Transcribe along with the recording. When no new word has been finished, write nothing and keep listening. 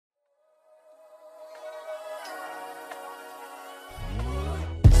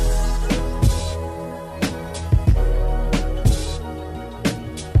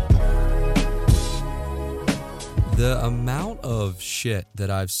The amount of shit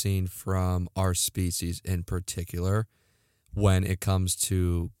that I've seen from our species in particular when it comes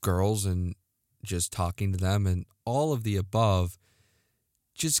to girls and just talking to them and all of the above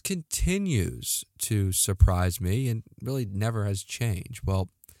just continues to surprise me and really never has changed. Well,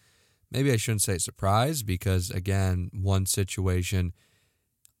 maybe I shouldn't say surprise because, again, one situation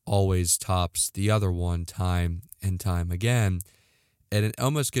always tops the other one time and time again. And it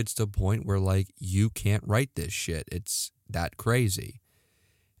almost gets to a point where, like, you can't write this shit. It's that crazy.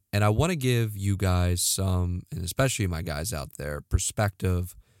 And I want to give you guys some, and especially my guys out there,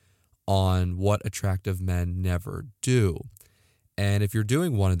 perspective on what attractive men never do. And if you're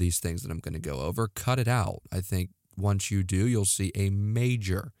doing one of these things that I'm going to go over, cut it out. I think once you do, you'll see a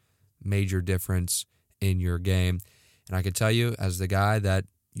major, major difference in your game. And I can tell you, as the guy that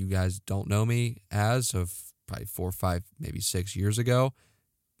you guys don't know me as of probably 4, 5, maybe 6 years ago,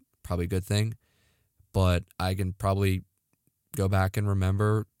 probably a good thing, but I can probably go back and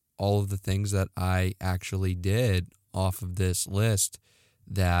remember all of the things that I actually did off of this list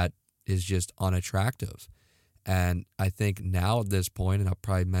that is just unattractive. And I think now at this point, and I'll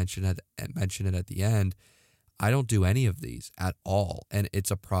probably mention it at the end, I don't do any of these at all. And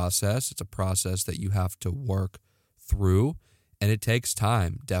it's a process. It's a process that you have to work through, and it takes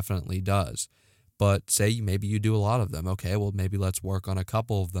time, definitely does. But say maybe you do a lot of them. Okay, well, maybe let's work on a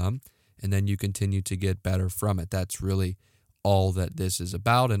couple of them, and then you continue to get better from it. That's really all that this is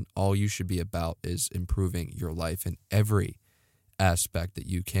about, and all you should be about is improving your life in every aspect that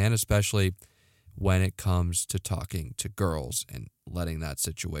you can, especially when it comes to talking to girls and letting that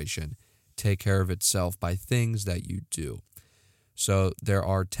situation take care of itself by things that you do. So there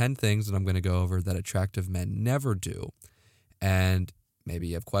are 10 things that I'm going to go over that attractive men never do, and maybe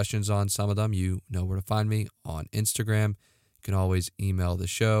you have questions on some of them. You know where to find me on Instagram. You can always email the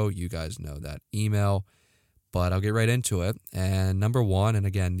show. You guys know that email. But I'll get right into it. And number one, and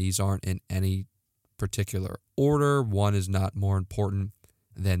again, these aren't in any particular order. One is not more important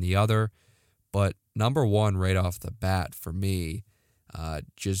than the other. But number one, right off the bat for me,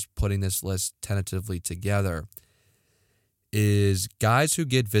 just putting this list tentatively together, is guys who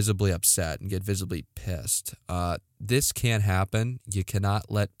get visibly upset and get visibly pissed. This can't happen. You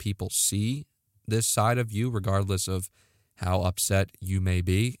cannot let people see this side of you, regardless of how upset you may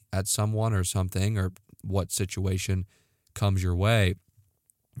be at someone or something or what situation comes your way.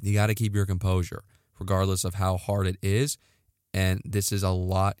 You got to keep your composure, regardless of how hard it is. And this is a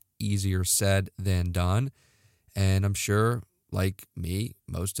lot easier said than done. And I'm sure, like me,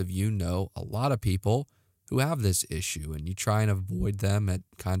 most of you know a lot of people who have this issue, and you try and avoid them at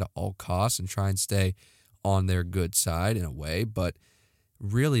kind of all costs and try and stay on their good side in a way. But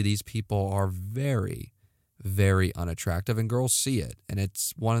really, these people are very, very unattractive, and girls see it. And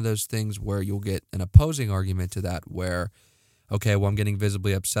it's one of those things where you'll get an opposing argument to that where, okay, well, I'm getting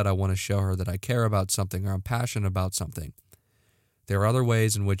visibly upset. I want to show her that I care about something or I'm passionate about something. There are other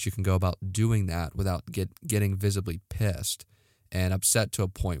ways in which you can go about doing that without getting visibly pissed and upset to a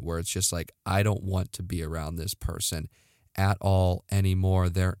point where it's just like, I don't want to be around this person at all anymore.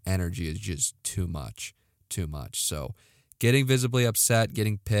 Their energy is just too much. So getting visibly upset,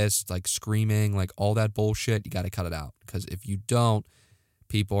 getting pissed, like screaming, like all that bullshit, you got to cut it out. Because if you don't,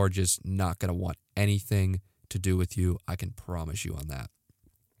 people are just not going to want anything to do with you. I can promise you on that.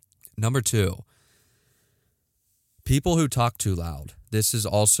 Number two, people who talk too loud. This is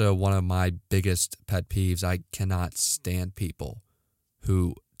also one of my biggest pet peeves. I cannot stand people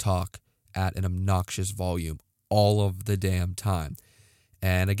who talk at an obnoxious volume all of the damn time.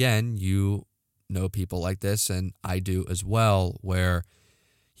 And again, you know people like this, and I do as well, where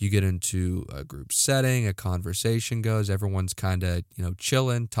you get into a group setting, a conversation goes, everyone's kind of,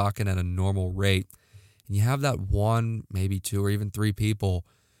 chilling, talking at a normal rate. And you have that one, maybe two, or even three people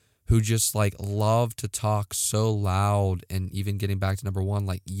who just like love to talk so loud, and even getting back to number one,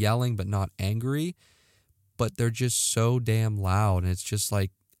 like yelling but not angry, but they're just so damn loud. And it's just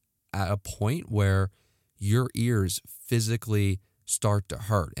like at a point where your ears physically start to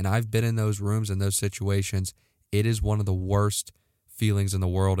hurt. And I've been in those rooms and those situations. It is one of the worst feelings in the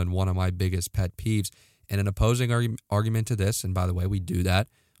world and one of my biggest pet peeves. And an opposing argument to this, and by the way, we do that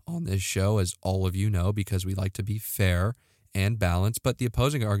on this show, as all of you know, because we like to be fair and balanced. But the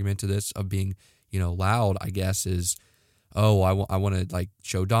opposing argument to this of being, loud, I guess, is, oh, I want to like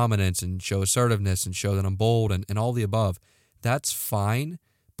show dominance and show assertiveness and show that I'm bold and all the above. That's fine.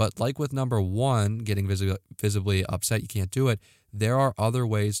 But like with number one, getting visibly upset, you can't do it. There are other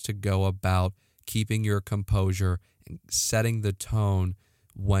ways to go about keeping your composure and setting the tone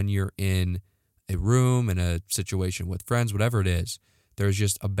when you're in a room, in a situation with friends, whatever it is. There's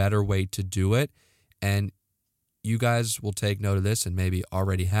just a better way to do it. And you guys will take note of this and maybe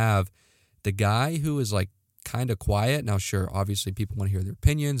already have. The guy who is like kind of quiet. Now, sure, obviously people want to hear their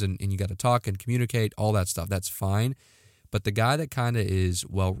opinions and you got to talk and communicate, all that stuff. That's fine. But the guy that kind of is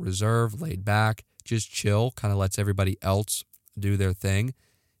well reserved, laid back, just chill, kind of lets everybody else do their thing,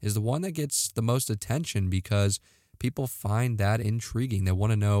 is the one that gets the most attention because people find that intriguing. They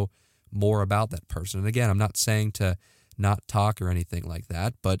want to know more about that person. And again, I'm not saying to not talk or anything like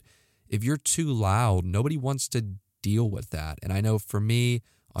that, but if you're too loud, nobody wants to deal with that. And I know for me,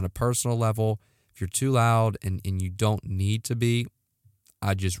 on a personal level, if you're too loud and you don't need to be,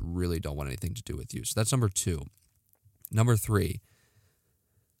 I just really don't want anything to do with you. So that's number 2. Number 3,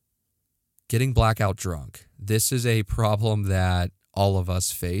 getting blackout drunk. This is a problem that all of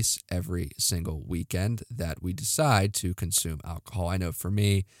us face every single weekend that we decide to consume alcohol. I know for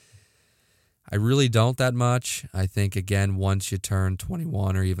me, I really don't that much. I think, again, once you turn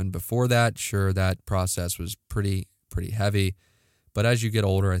 21 or even before that, sure, that process was pretty heavy. But as you get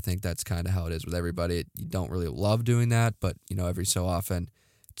older, I think that's kind of how it is with everybody. You don't really love doing that, but, every so often,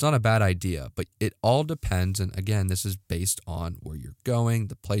 it's not a bad idea. But it all depends, and again, this is based on where you're going,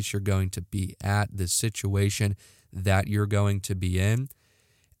 the place you're going to be at, the situation that you're going to be in.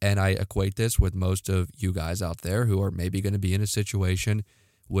 And I equate this with most of you guys out there who are maybe going to be in a situation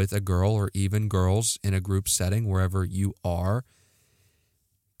with a girl or even girls in a group setting, wherever you are.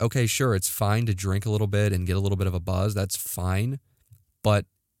 Okay, sure, it's fine to drink a little bit and get a little bit of a buzz. That's fine. But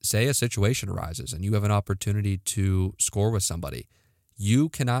say a situation arises and you have an opportunity to score with somebody. You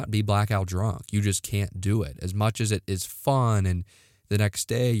cannot be blackout drunk. You just can't do it. As much as it is fun and the next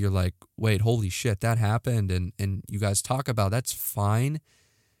day you're like, wait, holy shit, that happened. And you guys talk about, that's fine.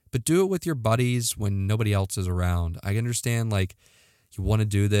 But do it with your buddies when nobody else is around. I understand, like, you want to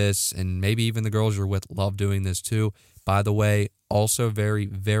do this, and maybe even the girls you're with love doing this too. By the way, also very,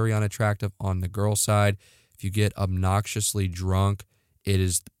 very unattractive on the girl side. If you get obnoxiously drunk, it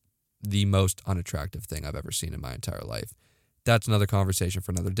is the most unattractive thing I've ever seen in my entire life. That's another conversation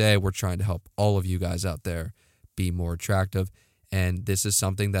for another day. We're trying to help all of you guys out there be more attractive. And this is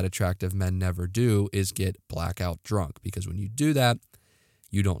something that attractive men never do, is get blackout drunk. Because when you do that,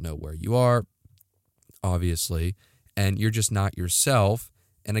 you don't know where you are, obviously, and you're just not yourself.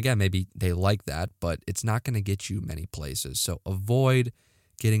 And again, maybe they like that, but it's not going to get you many places. So avoid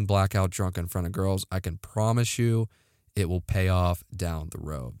getting blackout drunk in front of girls. I can promise you it will pay off down the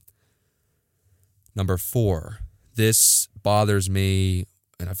road. Number 4, this bothers me,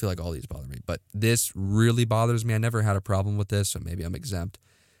 and I feel like all these bother me, but this really bothers me. I never had a problem with this, so maybe I'm exempt,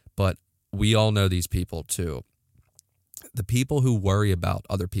 but we all know these people too. The people who worry about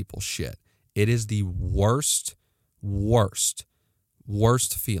other people's shit. It is the worst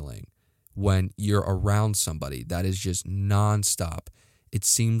feeling when you're around somebody that is just nonstop. It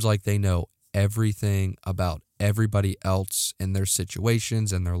seems like they know everything about everybody else and their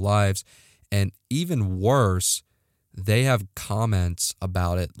situations and their lives. And even worse, they have comments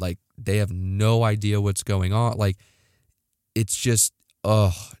about it. Like, they have no idea what's going on. Like, it's just,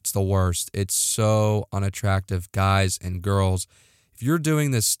 it's the worst. It's so unattractive, guys and girls. If you're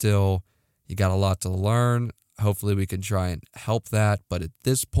doing this still, you got a lot to learn. Hopefully we can try and help that. But at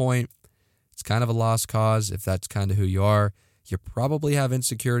this point, it's kind of a lost cause. If that's kind of who you are, you probably have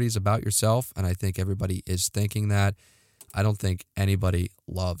insecurities about yourself. And I think everybody is thinking that. I don't think anybody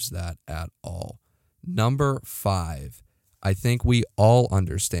loves that at all. Number 5, I think we all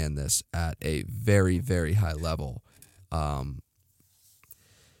understand this at a very, very high level.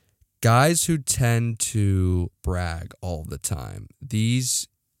 Guys who tend to brag all the time, these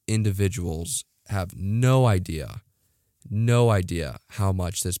individuals have no idea how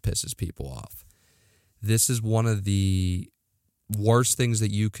much this pisses people off. This is one of the worst things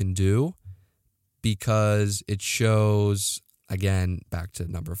that you can do because it shows, again, back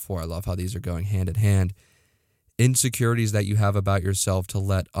to number 4, I love how these are going hand in hand, insecurities that you have about yourself to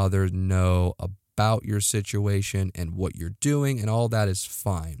let others know about your situation and what you're doing, and all that is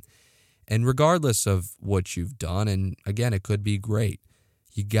fine. And regardless of what you've done, and again, it could be great,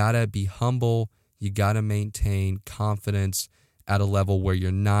 you gotta be humble, you gotta maintain confidence at a level where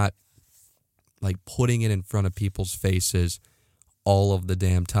you're not like putting it in front of people's faces all of the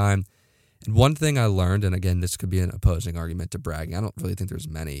damn time. And one thing I learned, and again, this could be an opposing argument to bragging. I don't really think there's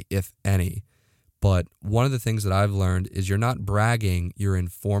many, if any. But one of the things that I've learned is you're not bragging, you're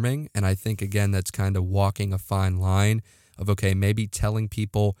informing. And I think, again, that's kind of walking a fine line of, okay, maybe telling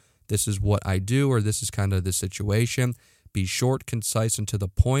people this is what I do or this is kind of the situation. Be short, concise, and to the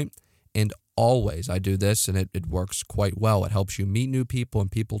point. And always, I do this, and it works quite well. It helps you meet new people,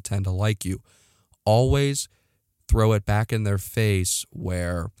 and people tend to like you. Always throw it back in their face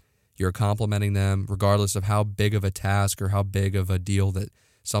where You're complimenting them regardless of how big of a task or how big of a deal that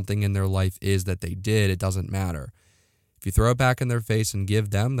something in their life is that they did. It doesn't matter. If you throw it back in their face and give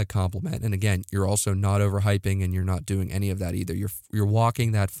them the compliment, and again, you're also not overhyping and you're not doing any of that either. You're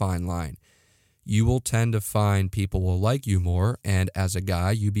walking that fine line. You will tend to find people will like you more, and as a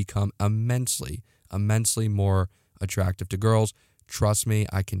guy, you become immensely more attractive to girls. Trust me,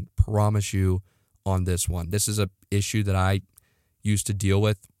 I can promise you on this one. This is an issue that I used to deal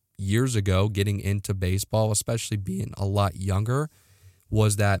with years ago getting into baseball, especially being a lot younger,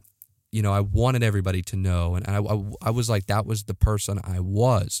 was that, I wanted everybody to know, and I was like, that was the person I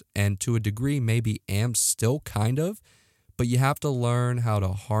was, and to a degree, maybe am still kind of, but you have to learn how to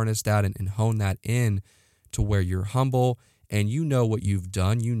harness that and hone that in to where you're humble and you know what you've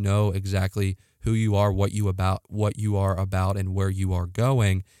done. You know exactly who you are, what you are about, and where you are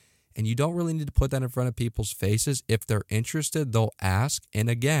going. And you don't really need to put that in front of people's faces. If they're interested, they'll ask. And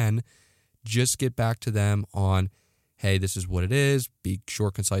again, just get back to them on, hey, this is what it is. Be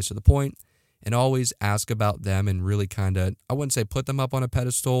short, concise, to the point. And always ask about them and really kind of, I wouldn't say put them up on a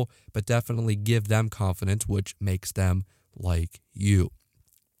pedestal, but definitely give them confidence, which makes them like you.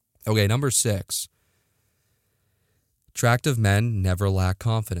 Okay, number 6. Attractive men never lack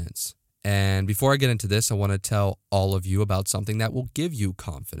confidence. And before I get into this, I want to tell all of you about something that will give you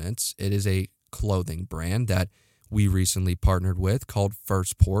confidence. It is a clothing brand that we recently partnered with called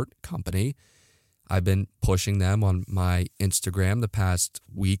First Port Company. I've been pushing them on my Instagram the past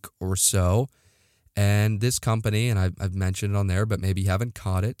week or so. And this company, and I've mentioned it on there, but maybe you haven't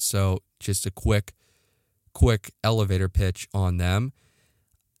caught it. So just a quick elevator pitch on them.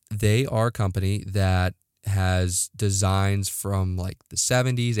 They are a company that has designs from like the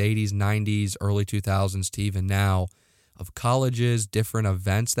 70s, 80s, 90s, early 2000s to even now of colleges, different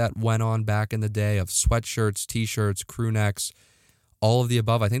events that went on back in the day, of sweatshirts, t-shirts, crew necks, all of the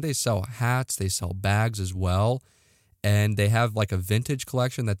above. I think they sell hats, they sell bags as well, and they have like a vintage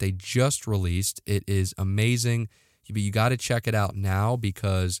collection that they just released. It is amazing, but you got to check it out now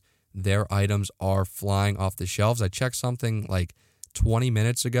because their items are flying off the shelves. I checked something like 20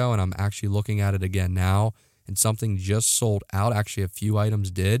 minutes ago, and I'm actually looking at it again now, and something just sold out. Actually, a few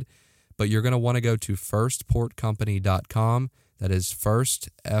items did, but you're going to want to go to firstportcompany.com. That is first,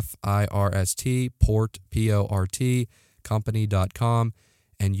 F-I-R-S-T, port, P-O-R-T, company.com,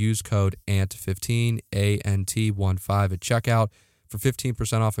 and use code ANT15, ANT15 at checkout for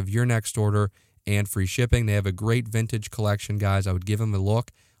 15% off of your next order and free shipping. They have a great vintage collection, guys. I would give them a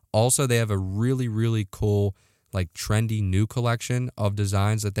look. Also, they have a really, really cool, like trendy new collection of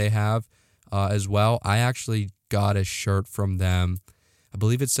designs that they have as well. I actually got a shirt from them. I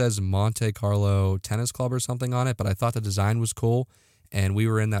believe it says Monte Carlo Tennis Club or something on it, but I thought the design was cool, and we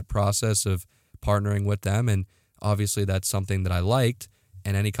were in that process of partnering with them, and obviously that's something that I liked,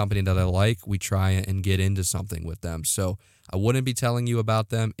 and any company that I like, we try and get into something with them. So I wouldn't be telling you about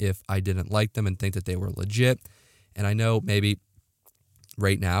them if I didn't like them and think that they were legit. And I know maybe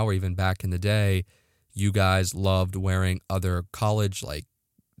right now or even back in the day, you guys loved wearing other college, like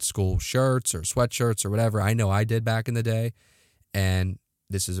school shirts or sweatshirts or whatever. I know I did back in the day, and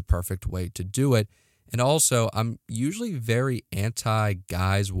this is a perfect way to do it. And also, I'm usually very anti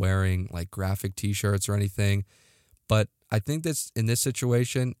guys wearing like graphic t-shirts or anything, but I think this in this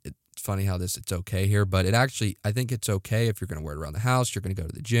situation, it's funny how it's okay here, but I think it's okay if you're going to wear it around the house, you're going to go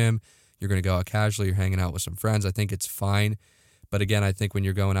to the gym, you're going to go out casually, you're hanging out with some friends. I think it's fine. But again, I think when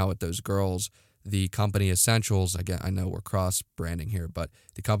you're going out with those girls, the company essentials, again, I know we're cross-branding here, but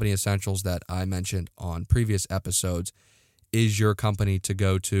the company essentials that I mentioned on previous episodes is your company to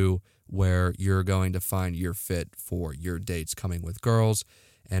go to where you're going to find your fit for your dates coming with girls.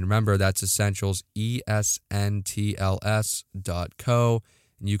 And remember, that's essentials, ESNTLS.co.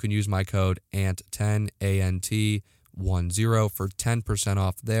 And you can use my code ANT10, ANT10 for 10%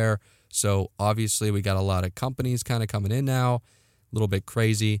 off there. So obviously we got a lot of companies kind of coming in now, a little bit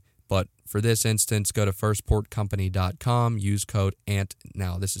crazy. But for this instance, go to firstportcompany.com, use code ANT.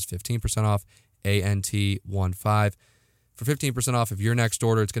 Now, this is 15% off, ANT15. For 15% off of your next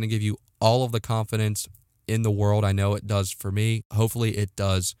order, it's going to give you all of the confidence in the world. I know it does for me. Hopefully it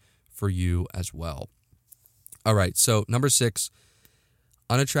does for you as well. All right, so number 6,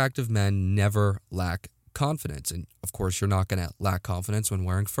 unattractive men never lack confidence. And of course, you're not going to lack confidence when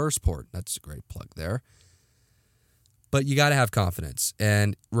wearing First Port. That's a great plug there. But you got to have confidence.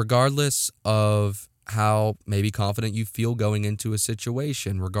 And regardless of how maybe confident you feel going into a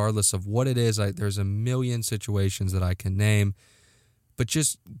situation, regardless of what it is, there's a million situations that I can name. But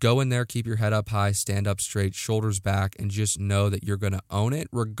just go in there, keep your head up high, stand up straight, shoulders back, and just know that you're going to own it,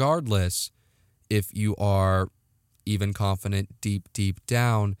 regardless if you are even confident deep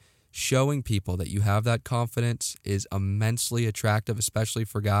down, showing people that you have that confidence is immensely attractive, especially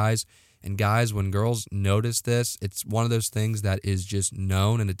for guys. And guys, when girls notice this, it's one of those things that is just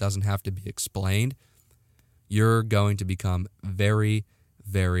known and it doesn't have to be explained. You're going to become very,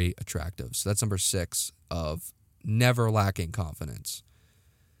 very attractive. So that's number 6 of never lacking confidence.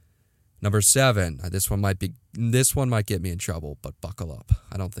 Number 7, this one might get me in trouble, but buckle up.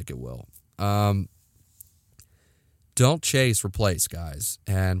 I don't think it will. Don't chase, replace, guys.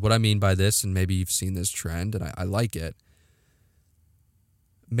 And what I mean by this, and maybe you've seen this trend, and I like it.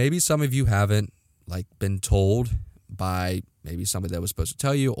 Maybe some of you haven't been told by maybe somebody that was supposed to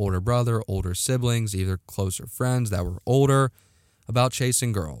tell you, older brother, older siblings, either closer friends that were older, about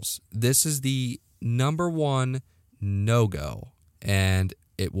chasing girls. This is the number 1 no-go, and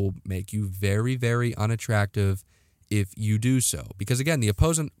it will make you very, very unattractive if you do so. Because again, the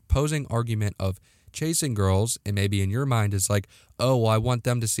opposing argument of chasing girls, and maybe in your mind is like, oh, well, I want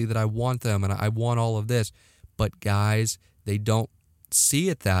them to see that I want them and I want all of this. But guys, they don't see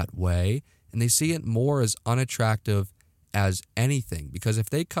it that way, and they see it more as unattractive as anything. Because if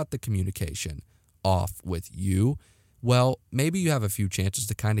they cut the communication off with you, well, maybe you have a few chances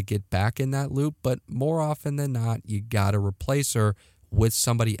to kind of get back in that loop, but more often than not, you got to replace her with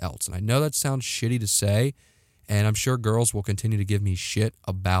somebody else. And I know that sounds shitty to say, and I'm sure girls will continue to give me shit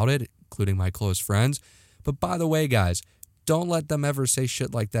about it, including my close friends. But by the way, guys, don't let them ever say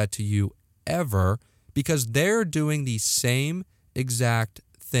shit like that to you ever, because they're doing the same exact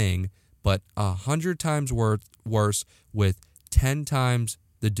thing, but 100 times worse with 10 times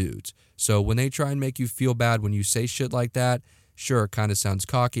the dudes. So when they try and make you feel bad when you say shit like that, sure, it kind of sounds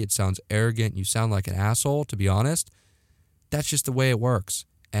cocky, it sounds arrogant, you sound like an asshole, to be honest. That's just the way it works.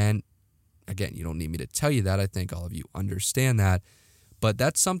 And again, you don't need me to tell you that. I think all of you understand that. But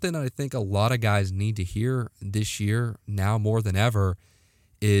that's something that I think a lot of guys need to hear this year, now more than ever,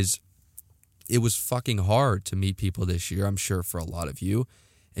 is it was fucking hard to meet people this year, I'm sure, for a lot of you.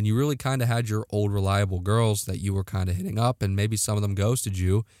 And you really kind of had your old reliable girls that you were kind of hitting up, and maybe some of them ghosted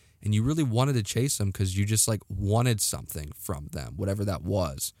you, and you really wanted to chase them because you just wanted something from them, whatever that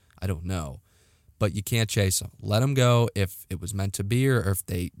was. I don't know. But you can't chase them. Let them go. If it was meant to be, or if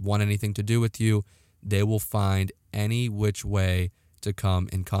they want anything to do with you, they will find any which way to come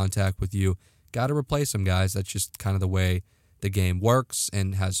in contact with you. Got to replace them, guys. That's just kind of the way the game works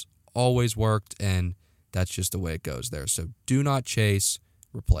and has always worked, and that's just the way it goes there. So do not chase,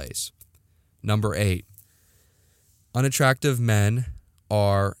 replace. Number 8, unattractive men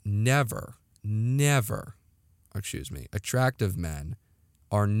are attractive men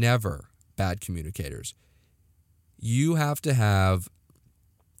are never bad communicators. You have to have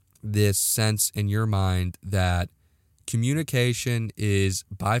this sense in your mind that communication is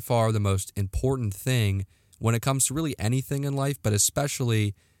by far the most important thing when it comes to really anything in life, but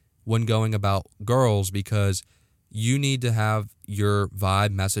especially when going about girls, because you need to have your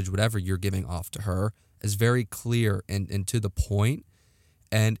vibe, message, whatever you're giving off to her is very clear and to the point.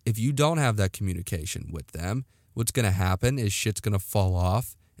 And if you don't have that communication with them, what's going to happen is shit's going to fall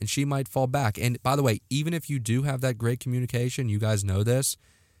off and she might fall back. And by the way, even if you do have that great communication, you guys know this,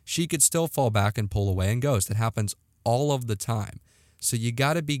 she could still fall back and pull away and ghost. It happens all of the time. So you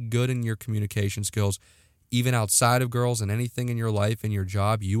got to be good in your communication skills. Even outside of girls and anything in your life and your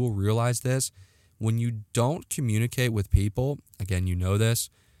job, you will realize this. When you don't communicate with people, again, you know this,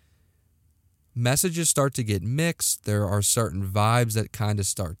 messages start to get mixed. There are certain vibes that kind of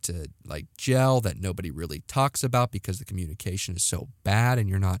start to gel that nobody really talks about because the communication is so bad and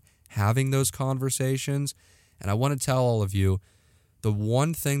you're not having those conversations. And I want to tell all of you, the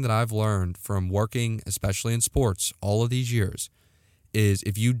one thing that I've learned from working, especially in sports, all of these years, is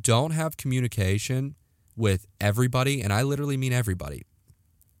if you don't have communication with everybody, and I literally mean everybody,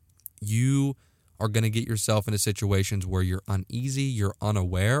 you are going to get yourself into situations where you're uneasy, you're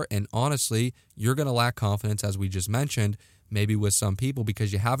unaware, and honestly, you're going to lack confidence, as we just mentioned, maybe with some people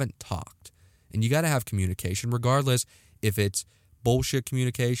because you haven't talked. And you got to have communication, regardless if it's bullshit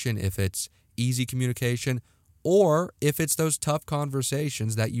communication, if it's easy communication, or if it's those tough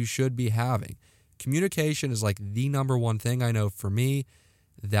conversations that you should be having. Communication is the number one thing. I know for me,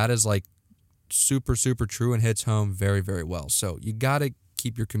 that is super, super true and hits home very, very well. So you got to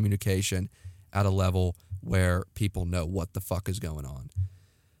keep your communication at a level where people know what the fuck is going on.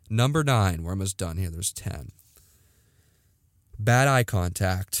 Number 9, we're almost done here. There's 10. Bad eye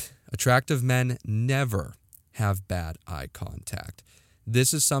contact. Attractive men never have bad eye contact.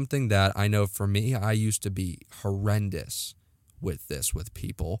 This is something that I know for me, I used to be horrendous with this with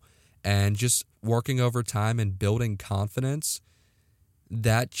people. And just working over time and building confidence,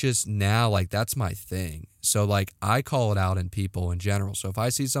 that just now, like, that's my thing. So, like, I call it out in people in general. So if I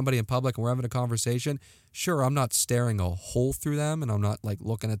see somebody in public and we're having a conversation, sure, I'm not staring a hole through them and I'm not, like,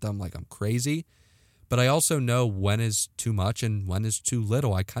 looking at them like I'm crazy. But I also know when is too much and when is too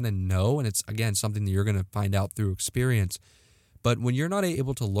little. I kind of know, and it's, again, something that you're going to find out through experience. But when you're not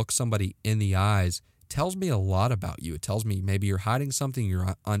able to look somebody in the eyes, it tells me a lot about you. It tells me maybe you're hiding something,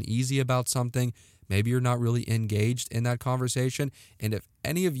 you're uneasy about something, maybe you're not really engaged in that conversation. And if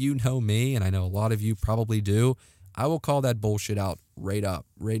any of you know me, and I know a lot of you probably do, I will call that bullshit out right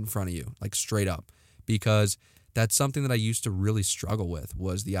in front of you, like straight up. Because that's something that I used to really struggle with,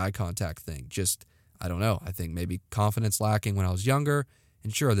 was the eye contact thing. Just, I don't know, I think maybe confidence lacking when I was younger.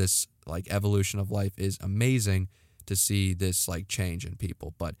 And sure, this like evolution of life is amazing to see this like change in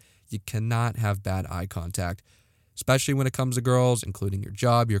people, but you cannot have bad eye contact, especially when it comes to girls, including your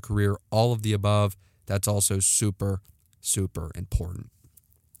job, your career, all of the above. That's also super, super important.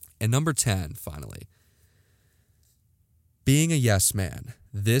 And number 10, finally, being a yes man.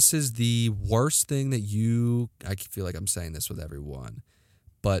 This is the worst thing that I feel like I'm saying this with everyone,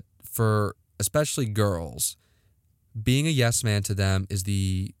 but for especially girls, being a yes man to them is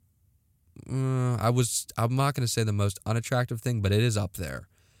I'm not going to say the most unattractive thing, but it is up there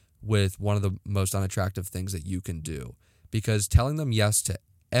with one of the most unattractive things that you can do, because telling them yes to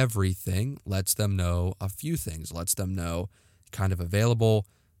everything lets them know a few things, lets them know kind of available,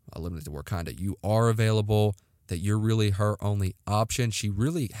 eliminate the word kind of, you are available, that you're really her only option. She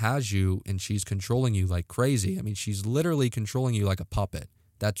really has you and she's controlling you like crazy. I mean, she's literally controlling you like a puppet.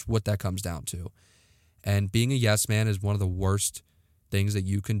 That's what that comes down to. And being a yes man is one of the worst things that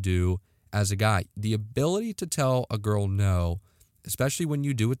you can do as a guy. The ability to tell a girl no, especially when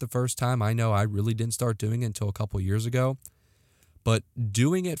you do it the first time. I know I really didn't start doing it until a couple years ago, but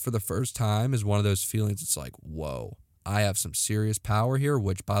doing it for the first time is one of those feelings. It's like, whoa, I have some serious power here,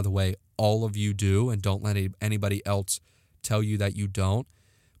 which, by the way, all of you do, and don't let anybody else tell you that you don't.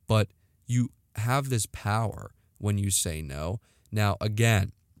 But you have this power when you say no. Now,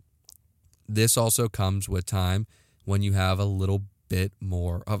 again, this also comes with time when you have a little bit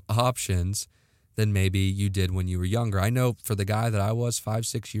more of options than maybe you did when you were younger. I know for the guy that I was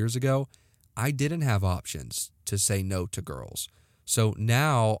 5-6 years ago, I didn't have options to say no to girls. So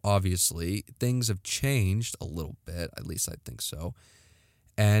now, obviously, things have changed a little bit, at least I think so.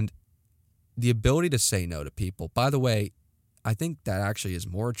 And the ability to say no to people, by the way, I think that actually is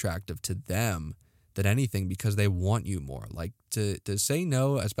more attractive to them than anything, because they want you more. Like to say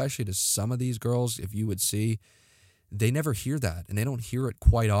no, especially to some of these girls, if you would see, they never hear that, and they don't hear it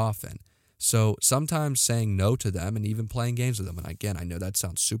quite often. So sometimes saying no to them and even playing games with them, and again, I know that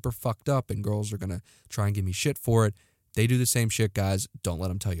sounds super fucked up and girls are going to try and give me shit for it. They do the same shit, guys. Don't let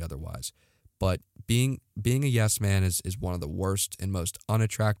them tell you otherwise. But being a yes man is one of the worst and most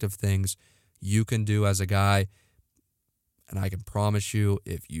unattractive things you can do as a guy. And I can promise you,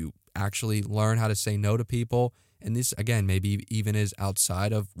 if you actually learn how to say no to people, and this, again, maybe even is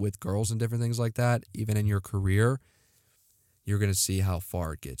outside of with girls and different things like that, even in your career, you're going to see how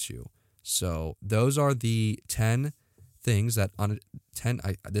far it gets you. So those are the 10 things that,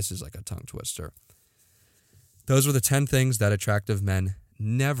 this is like a tongue twister. Those were the 10 things that attractive men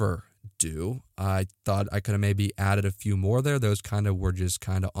never do. I thought I could have maybe added a few more there. Those kind of were just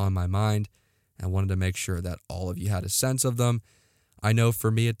kind of on my mind. I wanted to make sure that all of you had a sense of them. I know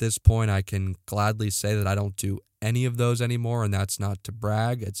for me at this point, I can gladly say that I don't do any of those anymore, and that's not to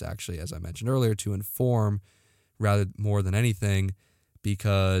brag. It's actually, as I mentioned earlier, to inform rather more than anything,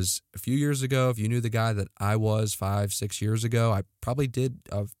 because a few years ago, if you knew the guy that I was 5-6 years ago, I probably did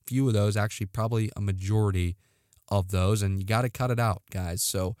a few of those, actually probably a majority of those, and you got to cut it out, guys.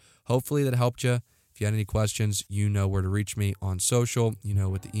 So hopefully that helped you. If you had any questions, you know where to reach me on social. You know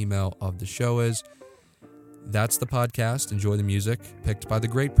what the email of the show is. That's the podcast. Enjoy the music picked by the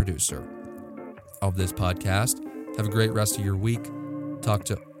great producer of this podcast. Have a great rest of your week. Talk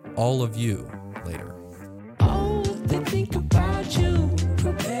to all of you later. Oh, they think about you.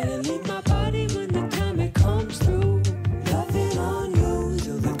 Prepare to leave my body when the time it comes through. Loving on you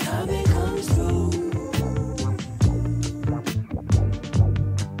till the time it comes through.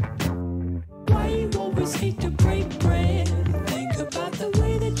 Why you always hate to break bread? Think about the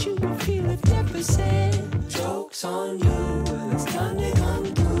way that you would feel if never said. Joke's on you when it's time to come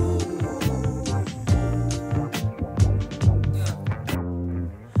through.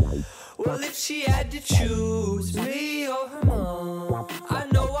 Well, if she had to choose me or her mom, I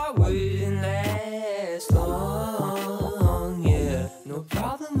know I wouldn't last long, yeah. No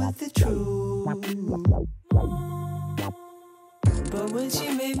problem with the truth. But when she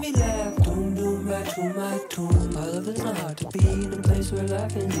made me laugh. Doom, doom, right to my tomb. I love it's not hard to be in a place where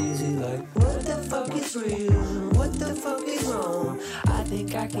life is easy. Like, what the fuck is real? What the fuck is wrong? I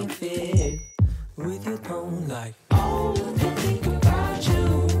think I can fit with your tone. Like, oh, I think about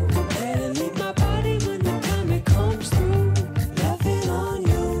you. Better leave my body when the time it comes through. Loving on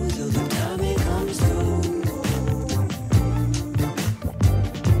you till the time it comes through.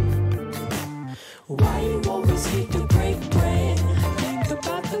 Why you always hate to break bread? Think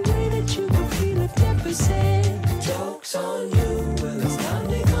about the way that you would feel if never said. Joke's on you, well it's time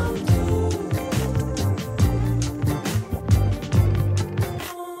to come through.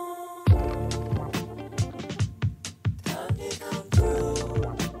 Time to come through.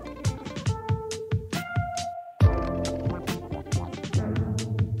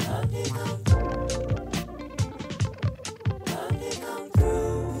 Time to come through. Time to come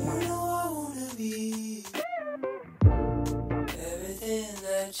through. You know I wanna be everything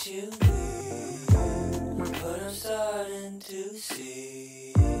that you need, but I'm starting to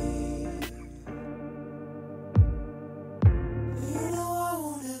see. You know I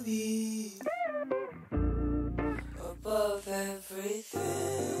wanna be above everything,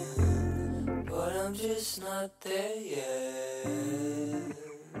 but I'm just not there yet.